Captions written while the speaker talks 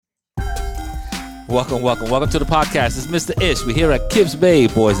Welcome to the podcast. It's Mr. Ish. We're here at Kips Bay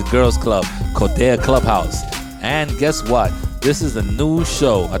Boys and Girls Club, Kodea Clubhouse. And guess what? This is a new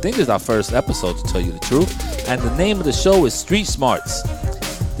show. I think this is our first episode, to tell you the truth. And the name of the show is Street Smarts.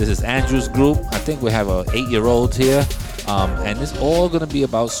 This is Andrew's group. I think we have an 8-year-old here. And it's all going to be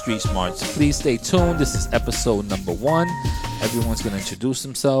about street smarts. Please stay tuned. This is episode number 1. Everyone's going to introduce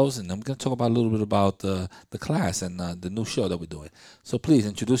themselves, and I'm going to talk about a little bit about the class and the new show that we're doing. So please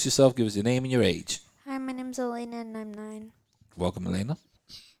introduce yourself. Give us your name and your age. Hi, my name's Elena, and I'm 9. Welcome, Elena.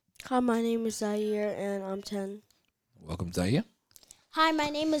 Hi, my name is Zaire, and I'm 10. Welcome, Zaire. Hi, my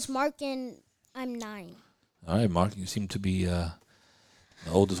name is Mark, and I'm 9. All right, Mark, you seem to be the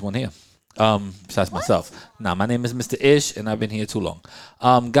oldest one here. Besides myself. Now, my name is Mr. Ish, and I've been here too long.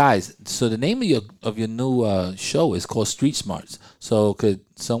 Guys, so the name of your new show is called Street Smarts. So could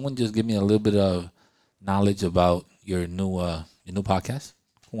someone just give me a little bit of knowledge about your new podcast?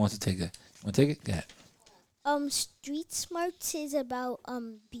 Who wants to take that? You want to take it? Go ahead. Street Smarts is about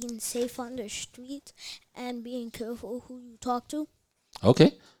being safe on the street and being careful who you talk to.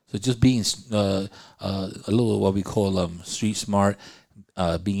 Okay. So just being a little what we call street smart,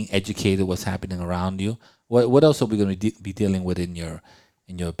 being educated, what's happening around you. What else are we going to be dealing with in your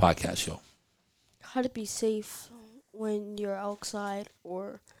podcast show? How to be safe when you're outside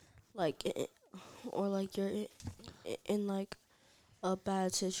or you're in like a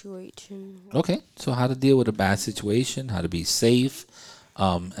bad situation. Okay, so how to deal with a bad situation, how to be safe.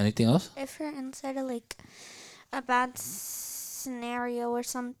 Anything else? If you're inside of like a bad scenario or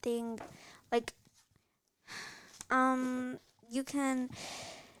something, like you can.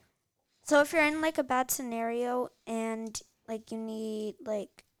 So if you're in like a bad scenario and like you need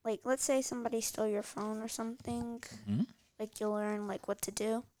like let's say somebody stole your phone or something, like you'll learn like what to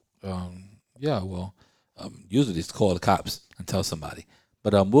do. Yeah, well, usually it's call the cops and tell somebody.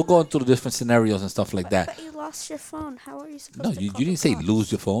 But we'll go into the different scenarios and stuff like that. But you lost your phone. How are you supposed No, to you call didn't the say cops?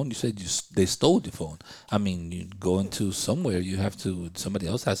 lose your phone. You said they stole your phone. I mean, you go into somewhere, somebody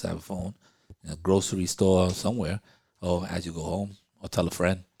else has to have a phone, in a grocery store somewhere, or as you go home, or tell a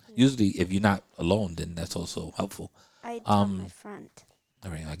friend. Usually, if you're not alone, then that's also helpful. I tell my friend.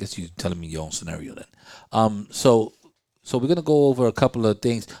 All right, I guess you're telling me your own scenario then. So we're gonna go over a couple of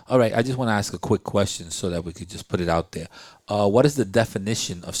things. All right, I just want to ask a quick question so that we could just put it out there. What is the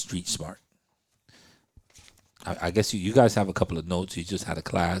definition of street smart? I guess you guys have a couple of notes. You just had a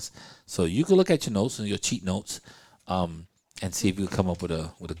class, so you can look at your notes and your cheat notes, and see if you can come up with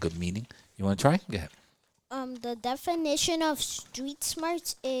a good meaning. You want to try? Go ahead. The definition of street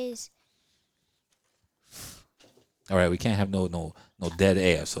smarts is All right, we can't have no dead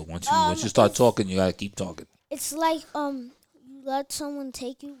air. So once you start talking, you gotta keep talking. it's like you let someone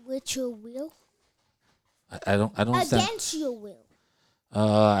take you with your will I don't understand. against your will.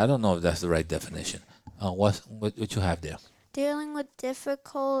 I don't know if that's the right definition. What you have there? Dealing with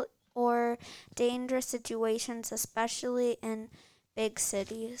difficult or dangerous situations, especially in big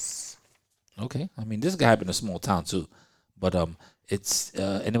cities. Okay, I mean this could happen in a small town too, but it's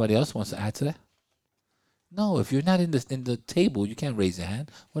anybody else wants to add to that? No, if you're not in the table, you can't raise your hand.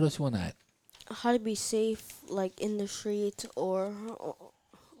 What else you want to add? How to be safe like in the street or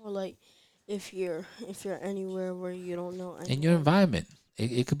like if you're anywhere where you don't know anyone. In your environment,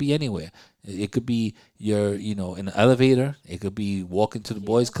 it could be anywhere. It could be your in an elevator. It could be walking to the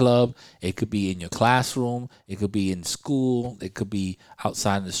boys' club. It could be in your classroom. It could be in school. It could be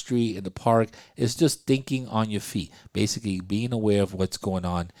outside in the street, in the park. It's just thinking on your feet. Basically, being aware of what's going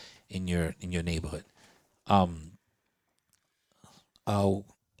on in your neighborhood.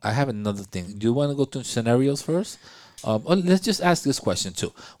 I have another thing. Do you want to go to scenarios first? Let's just ask this question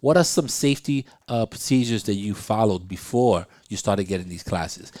too. What are some safety procedures that you followed before you started getting these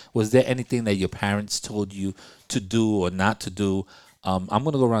classes? Was there anything that your parents told you to do or not to do? I'm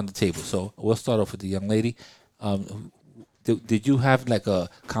going to go around the table. So we'll start off with the young lady. Did you have like a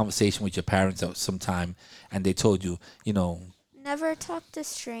conversation with your parents at some time and they told you, Never talk to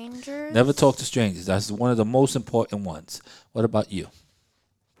strangers. never talk to strangers? That's one of the most important ones. What about you?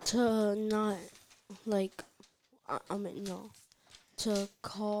 To not like I mean no to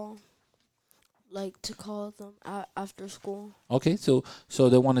call them after school. Okay, so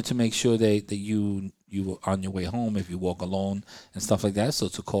they wanted to make sure that you were on your way home if you walk alone and stuff like that. So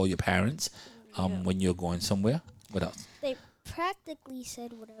to call your parents when you're going somewhere. What else? They practically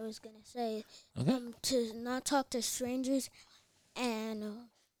said what I was gonna say. Okay. To not talk to strangers and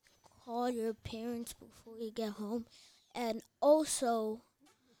call your parents before you get home, and also,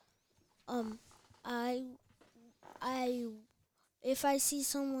 I if I see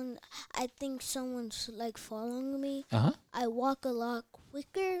someone, I think someone's like following me, Uh huh. I walk a lot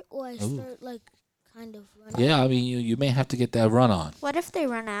quicker, or I start like kind of run. Yeah, I mean, you may have to get that run on. What if they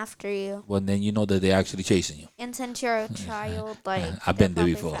run after you? Well, then you know that they're actually chasing you. And since you're a child, like I've they're been there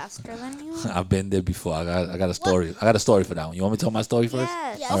probably before. faster than you. I've been there before. I got a story. I got a story for that one. You want me to tell my story first?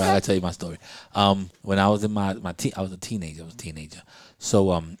 Yes. Yes. All right, I'll tell you my story. When I was in I was a teenager.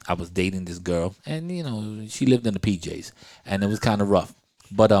 So I was dating this girl, and she lived in the PJs, and it was kind of rough.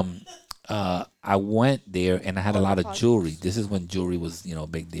 But I went there, and I had a lot of jewelry. This is when jewelry was a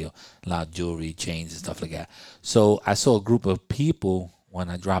big deal. A lot of jewelry, chains, and stuff like that. So I saw a group of people when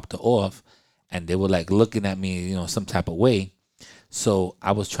I dropped her off, and they were like looking at me, some type of way. So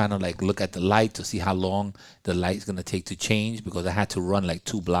I was trying to like look at the light to see how long the light's gonna take to change, because I had to run like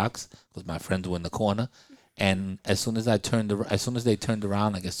 2 blocks because my friends were in the corner. And as soon as they turned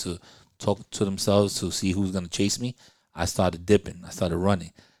around, I guess to talk to themselves to see who's gonna chase me, I started dipping. I started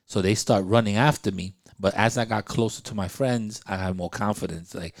running. So they start running after me. But as I got closer to my friends, I had more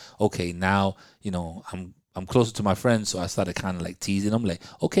confidence. Like, okay, now I'm closer to my friends, so I started kind of like teasing them, like,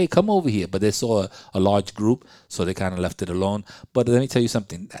 okay, come over here. But they saw a large group, so they kind of left it alone. But let me tell you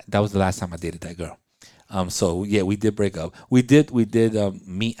something. That was the last time I dated that girl. So yeah, we did break up. We did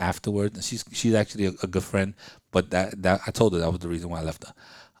meet afterwards. She's actually a good friend, but that I told her that was the reason why I left her.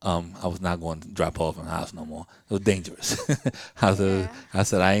 I was not going to drop her off in the house no more. It was dangerous. I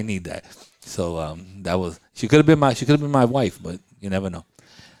said I ain't need that. So she could have been my wife, but you never know.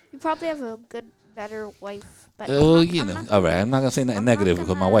 You probably have a better wife. But All right. I'm not gonna say nothing negative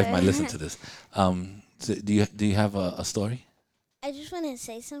because my wife might listen to this. So do you have a story? I just want to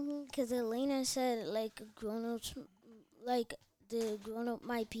say something because Elena said like grown-ups, like the grown-up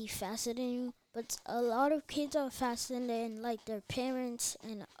might be faster than you, but a lot of kids are faster than like their parents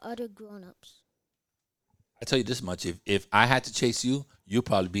and other grown-ups. I tell you this much: if I had to chase you, you'd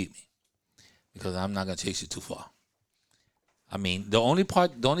probably beat me, because I'm not gonna chase you too far. I mean, the only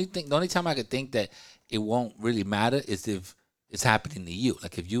time I could think that it won't really matter is if it's happening to you.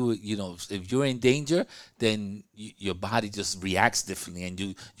 Like if if you're in danger, then your body just reacts differently, and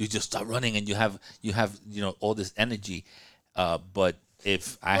you just start running, and you have all this energy. But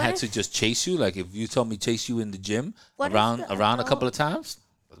if I had to just chase you, like if you told me chase you in the gym around a couple of times,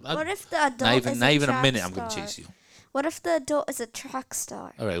 what if the adult not even a minute, track I'm gonna star? chase you. What if the adult is a track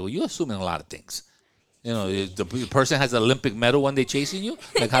star? All right. Well, you're assuming a lot of things. The person has an Olympic medal when they're chasing you.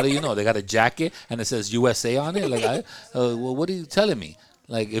 Like, how do you know? They got a jacket and it says USA on it. Like, well, what are you telling me?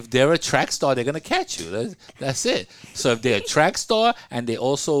 Like, if they're a track star, they're gonna catch you. That's it. So if they're a track star and they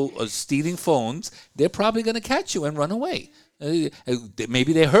also are stealing phones, they're probably gonna catch you and run away.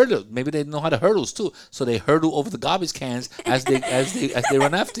 Maybe they hurdle. Maybe they know how to hurdles too. So they hurdle over the garbage cans as they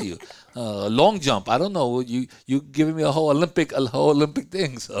run after you. Long jump. I don't know. You giving me a whole Olympic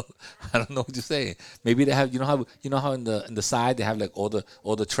thing. So I don't know what you're saying. Maybe they have. You know how in the side they have like all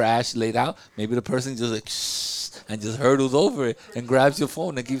the trash laid out. Maybe the person just like and just hurdles over it and grabs your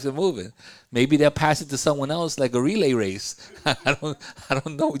phone and keeps it moving. Maybe they'll pass it to someone else like a relay race. I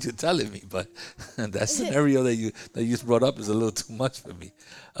don't know what you're telling me, but that scenario that you just brought up is a little too much for me.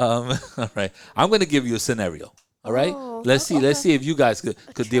 All right, I'm gonna give you a scenario. All right, let's see if you guys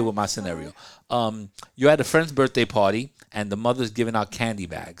could deal with my scenario. You're at a friend's birthday party and the mother's giving out candy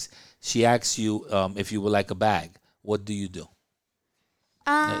bags. She asks you if you would like a bag. What do you do?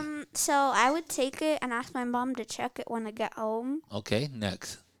 So I would take it and ask my mom to check it when I get home. Okay,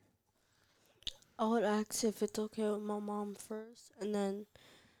 next. I would ask if it's okay with my mom first, and then.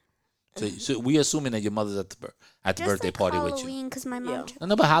 So we assuming that your mother's at the birthday like party Halloween, with you. because my mom. Yeah.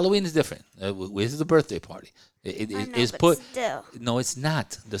 No, but Halloween is different. This is a birthday party. It is but put. still. No, it's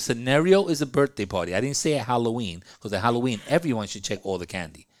not. The scenario is a birthday party. I didn't say at Halloween, because at Halloween everyone should check all the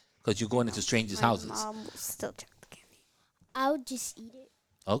candy, because you're going into strangers' My houses. mom will still check the candy. I would just eat it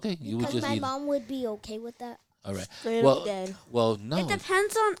Okay, you would because just my eat. mom would be okay with that. All right. Straight Well, up dead. well, no. It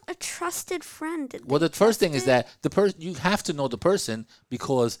depends on a trusted friend. Did Well, they the first thing trust is it? that the person you have to know the person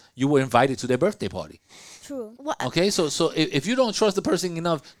because you were invited to their birthday party. True. What? Okay, so if you don't trust the person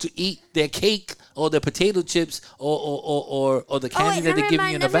enough to eat their cake or their potato chips or the candy that they're giving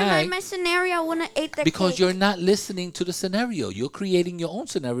you in a never bag, mind my scenario. I wouldn't eat the because cake. you're not listening to the scenario, you're creating your own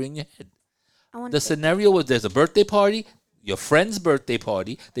scenario in your head. I wouldn't The eat scenario was there's a birthday party, your friend's birthday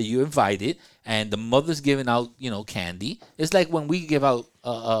party that you invited, and the mother's giving out, candy. It's like when we give out,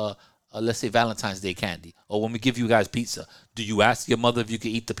 let's say Valentine's Day candy, or when we give you guys pizza. Do you ask your mother if you can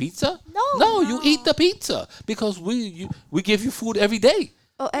eat the pizza? No, you eat the pizza because we give you food every day.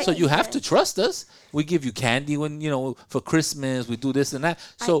 Oh, I So you eat have it. to trust us. We give you candy when for Christmas. We do this and that.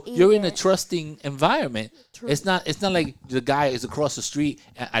 So eat you're in a it. trusting environment. It's not like the guy is across the street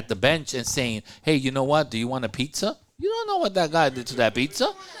at the bench and saying, "Hey, you know what? Do you want a pizza?" You don't know what that guy did to that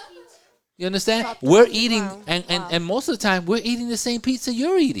pizza. You understand? Top We're 20, eating, wow. and most of the time we're eating the same pizza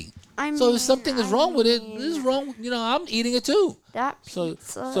you're eating. So if something is wrong with it, this is wrong. I'm eating it too. That So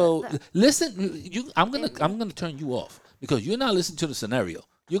pizza. so listen, I'm gonna turn you off because you're not listening to the scenario.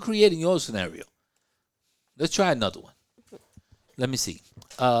 You're creating your scenario. Let's try another one. Let me see.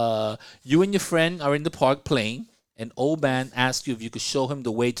 You and your friend are in the park playing. An old man asks you if you could show him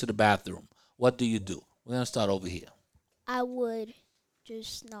the way to the bathroom. What do you do? We're gonna start over here. I would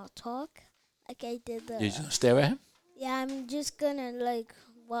just not talk like I did the. You're just gonna stare at him. Yeah, I'm just gonna like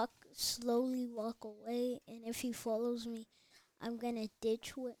slowly walk away, and if he follows me, I'm gonna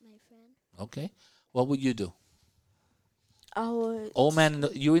ditch with my friend. Okay. What would you do? I would. Old man,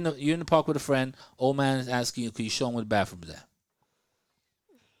 you're in the park with a friend. Old man is asking you, "Can you show him where the bathroom is at?"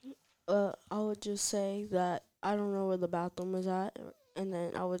 I would just say that I don't know where the bathroom is at, and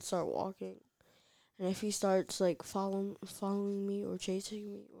then I would start walking. And if he starts like following me or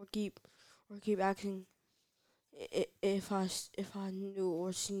chasing me or keep acting, if I knew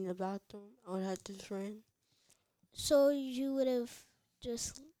or seen the bathroom, I would have to run. So you would have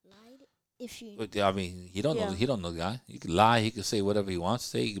just lied if you. But, I mean, he don't know. Yeah. He don't know the guy. He could lie. He could say whatever he wants to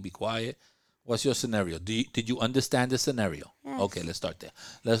say. He could be quiet. What's your scenario? Did you understand the scenario? Yes. Okay, let's start there.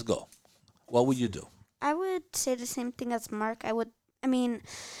 Let's go. What would you do? I would say the same thing as Mark.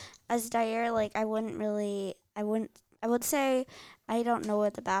 As Dyer, like I would say I don't know where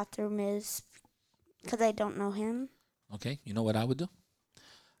the bathroom is because I don't know him. Okay, you know what I would do?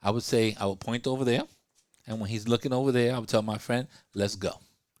 I would say I would point over there, and when he's looking over there, I would tell my friend, "Let's go,"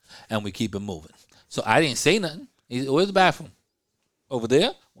 and we keep it moving. So I didn't say nothing. Where's the bathroom? Over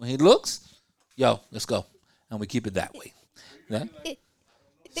there. When he looks, yo, let's go, and we keep it that way. Yeah.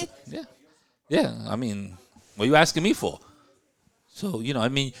 Yeah. Yeah. I mean, what are you asking me for? So you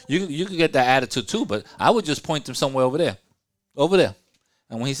could get that attitude too, but I would just point him somewhere over there,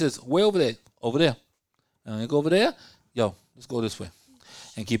 and when he says, "Where over there?" Over there, and I go over there, yo, let's go this way,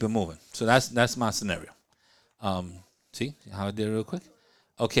 and keep it moving. So that's my scenario. See how I did it real quick.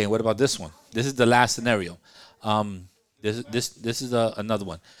 Okay, what about this one? This is the last scenario. This is another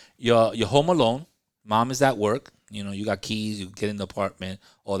one. You're home alone. Mom is at work. You got keys. You get in the apartment.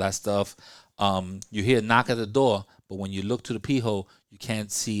 All that stuff. You hear a knock at the door, but when you look to the pee hole, you can't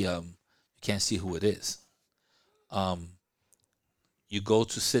see who it is. You go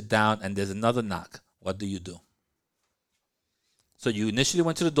to sit down, and there's another knock. What do you do? So you initially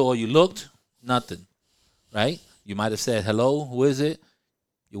went to the door. You looked, nothing, right? You might have said, "Hello, who is it?"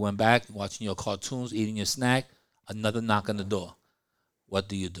 You went back, watching your cartoons, eating your snack. Another knock on the door. What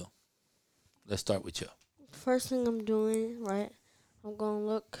do you do? Let's start with you. First thing I'm doing, right? I'm gonna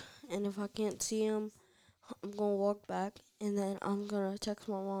look, and if I can't see him, I'm gonna walk back, and then I'm gonna text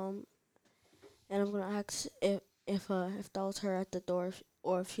my mom, and I'm gonna ask if that was her at the door,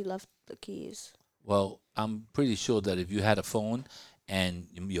 or if she left the keys. Well, I'm pretty sure that if you had a phone and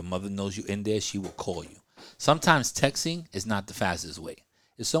your mother knows you in there, she will call you. Sometimes texting is not the fastest way.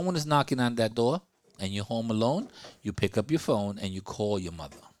 If someone is knocking on that door and you're home alone, you pick up your phone and you call your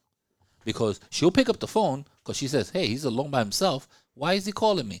mother. Because she'll pick up the phone because she says, "Hey, he's alone by himself. Why is he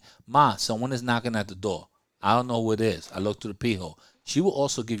calling me? Ma, someone is knocking at the door. I don't know who it is. I looked through the pee hole." She will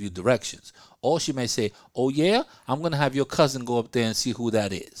also give you directions. Or she may say, "Oh, yeah, I'm going to have your cousin go up there and see who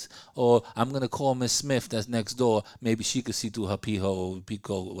that is." Or I'm going to call Miss Smith that's next door. Maybe she could see through her pee hole,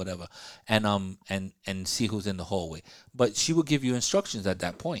 whatever, and see who's in the hallway. But she will give you instructions at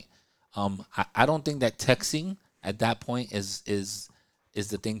that point. I don't think that texting at that point is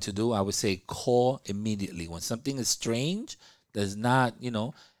the thing to do. I would say call immediately. When something is strange, there's not,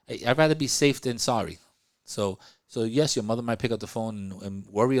 I'd rather be safe than sorry. So yes, your mother might pick up the phone and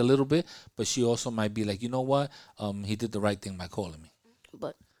worry a little bit, but she also might be like, "You know what? He did the right thing by calling me."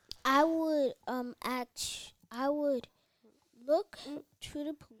 But I would I would look through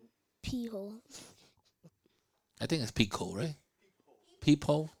the pee hole. I think it's peek hole, right?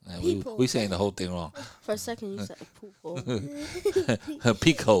 Peephole? Peephole. We saying the whole thing wrong. for a second, you said poop hole.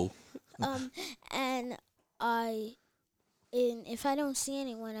 Peek hole. And if I don't see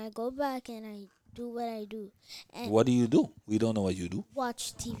anyone, I go back and I do what I do. And What do you do? We don't know what you do.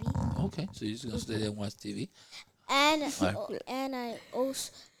 watch TV. Okay, so you're just gonna stay there and watch TV. And Right. and I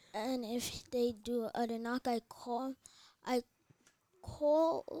also, and if they do other knock, I call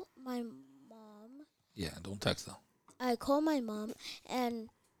my mom. Yeah, don't text them. I call my mom, and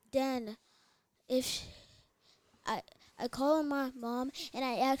then if I call my mom and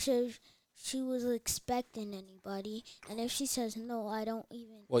I ask her if she was expecting anybody, and if she says no, I don't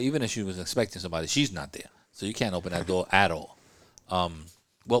even. Well, even if she was expecting somebody, she's not there, so you can't open that door at all.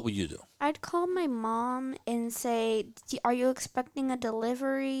 what would you do? I'd call my mom and say, "Are you expecting a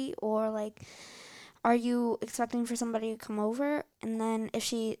delivery, or like, are you expecting for somebody to come over?" And then if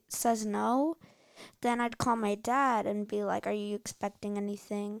she says no, then I'd call my dad and be like, "Are you expecting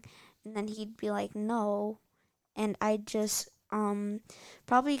anything?" And then he'd be like, "No." And I'd just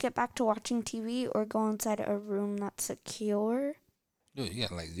probably get back to watching TV or go inside a room that's secure. Dude, you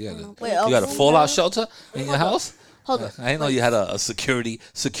got you got a, Wait, you got a room fallout now? shelter in your house? Hold on. I didn't know you had a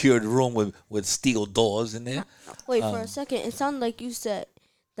secured room with steel doors in there. Wait for a second. It sounded like you said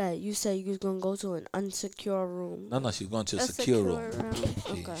you was gonna go to an unsecure room. No, she's going to a A secure room.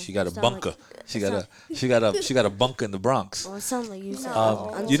 Okay. She got a Sound bunker. She got a bunker in the Bronx. Well, it sounded like you said.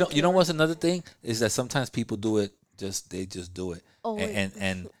 No. You know what's another thing is that sometimes people do it they just do it. Oh, wait.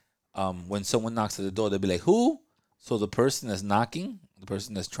 And when someone knocks at the door, they'll be like, "Who?" So the person that's knocking, the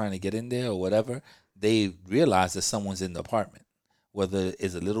person that's trying to get in there or whatever, they realize that someone's in the apartment, whether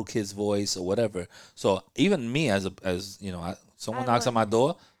it's a little kid's voice or whatever. So even me, as someone knocks on my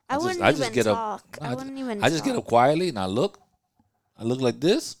door, I wouldn't just even get up. talk. I wouldn't even I just get talk. up quietly and I look like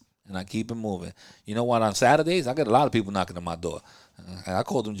this and I keep it moving. You know what? On Saturdays, I get a lot of people knocking on my door. And I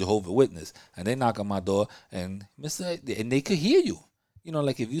call them Jehovah's Witness, and they knock on my door, and and they could hear you. You know,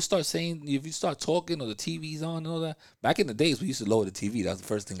 like if you start talking or the TV's on and all that. Back in the days, we used to lower the TV. That's the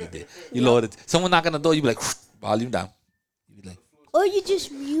first thing we did. You lower it. Someone knock on the door, you be like, volume down. You be like, Or you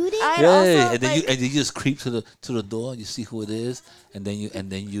just mute it. I'd yeah, also, and then like, you just creep to the door. You see who it is, and then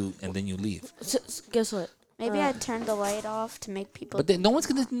you leave. Guess what? maybe I'd turn the light off to make people. But then no one's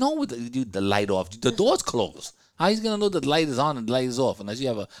gonna know with the light off. The door's closed. How he's gonna know the light is on and the light is off unless you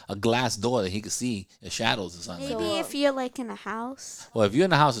have a glass door that he can see the shadows or something. maybe if you're like in a house. Well, if you're in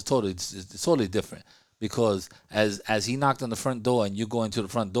the house, it's totally different because as he knocked on the front door and you go into the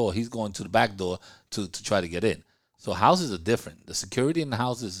front door, he's going to the back door to try to get in. So houses are different. The security in the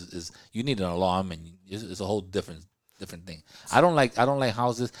house is you need an alarm and it's a whole different thing. I don't like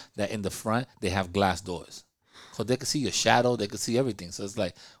houses that in the front they have glass doors. So they can see your shadow, they can see everything. So it's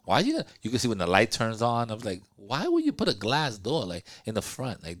like, why you can see when the light turns on. I was like, why would you put a glass door like in the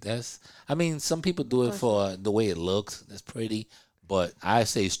front? Like I mean, some people do it for the way it looks. That's pretty. But I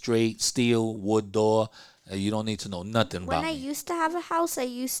say straight steel wood door. You don't need to know nothing When about I me. used to have a house, I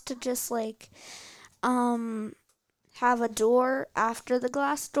used to just like have a door after the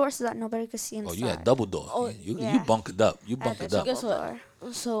glass door so that nobody could see inside. Oh, you had double door. Oh, you yeah. bunkered up. You I had bunkered a up. Guess what?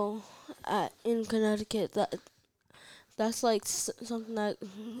 door. So, in Connecticut, that's like something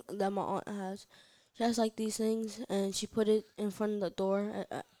that my aunt has. She has like these things, and she put it in front of the door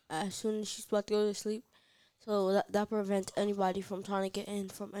as soon as she's about to go to sleep. So that prevents anybody from trying to get in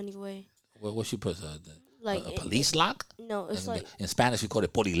from any way. What she put? Like A police lock? No, it's like In Spanish we call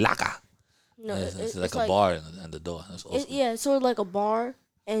it polilaca. no, It's like a bar and the door. That's awesome. Yeah, it's sort of like a bar,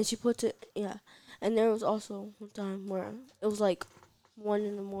 and she puts it. Yeah, and there was also one time where it was like 1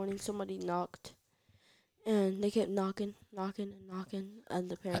 a.m. Somebody knocked, and they kept knocking, and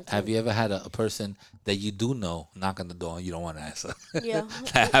the parents. Have you ever had a person that you do know knock on the door and you don't want to answer? Yeah.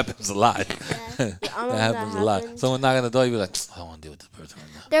 That happens a lot. I remember That happens a lot. happened. Someone knock on the door, you be like, I don't want to deal with this person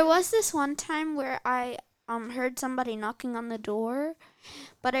right now. There was this one time where I heard somebody knocking on the door,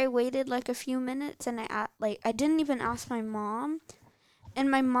 but I waited like a few minutes and I didn't even ask my mom. And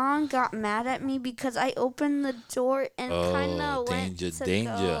my mom got mad at me because I opened the door and kind Oh, of went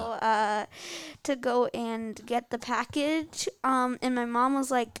danger. to go and get the package. And my mom was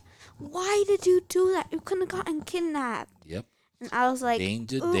like, "Why did you do that? You couldn't have gotten kidnapped." Yep. And I was like,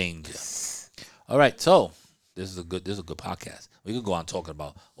 Danger. "Oops." All right, so this is a good podcast. We could go on talking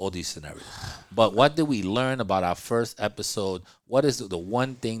about all these scenarios. But what did we learn about our first episode? What is the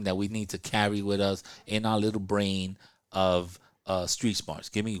one thing that we need to carry with us in our little brain of street smarts?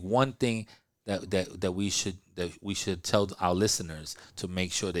 Give me one thing that we should tell our listeners to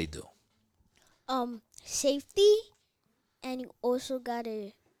make sure they do. Safety, and you also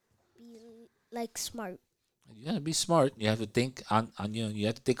gotta be like smart. You gotta be smart. You have to think on you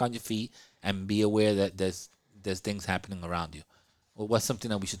have to think on your feet and be aware that there's things happening around you. Well, what's something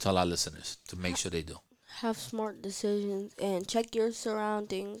that we should tell our listeners to make sure they do? Have smart decisions and check your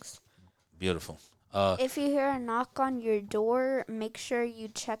surroundings. Beautiful. If you hear a knock on your door, make sure you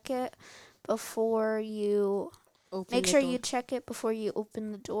check it before you Open the door. check it before you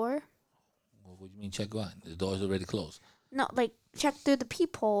open the door. What do you mean check what? The door's already closed. No, like check through the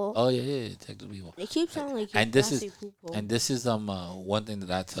peephole. Oh yeah. Check the people. They keep sounding like And this is people. and this is one thing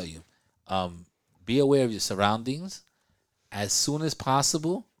that I tell you. Be aware of your surroundings. As soon as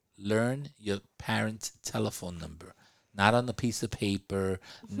possible, learn your parents' telephone number. not on a piece of paper,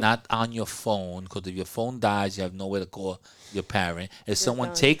 not on your phone, because if your phone dies, you have nowhere to call your parent. If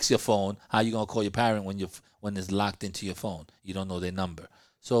someone takes your phone, how you going to call your parent when it's locked into your phone? You don't know their number.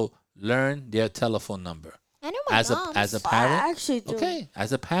 So learn their telephone number. I know my mom's. As a parent, I actually do. okay,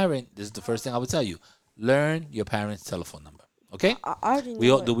 as a parent, this is the first thing I would tell you. Learn your parents' telephone number. Okay? I already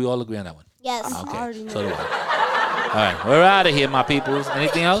know. Do we all agree on that one? Yes. Okay. already So know. do I. All right, we're out of here, my peoples.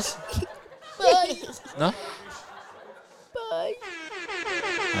 Anything else? No? Bye.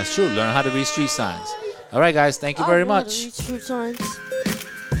 That's true. Learn how to read street signs. All right, guys. Thank you very much. Street signs.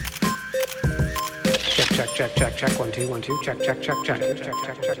 Check. 1 2 1 2. Check. Check.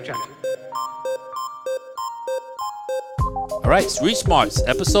 All right, Street Smarts,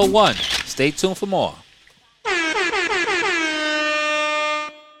 episode 1. Stay tuned for more.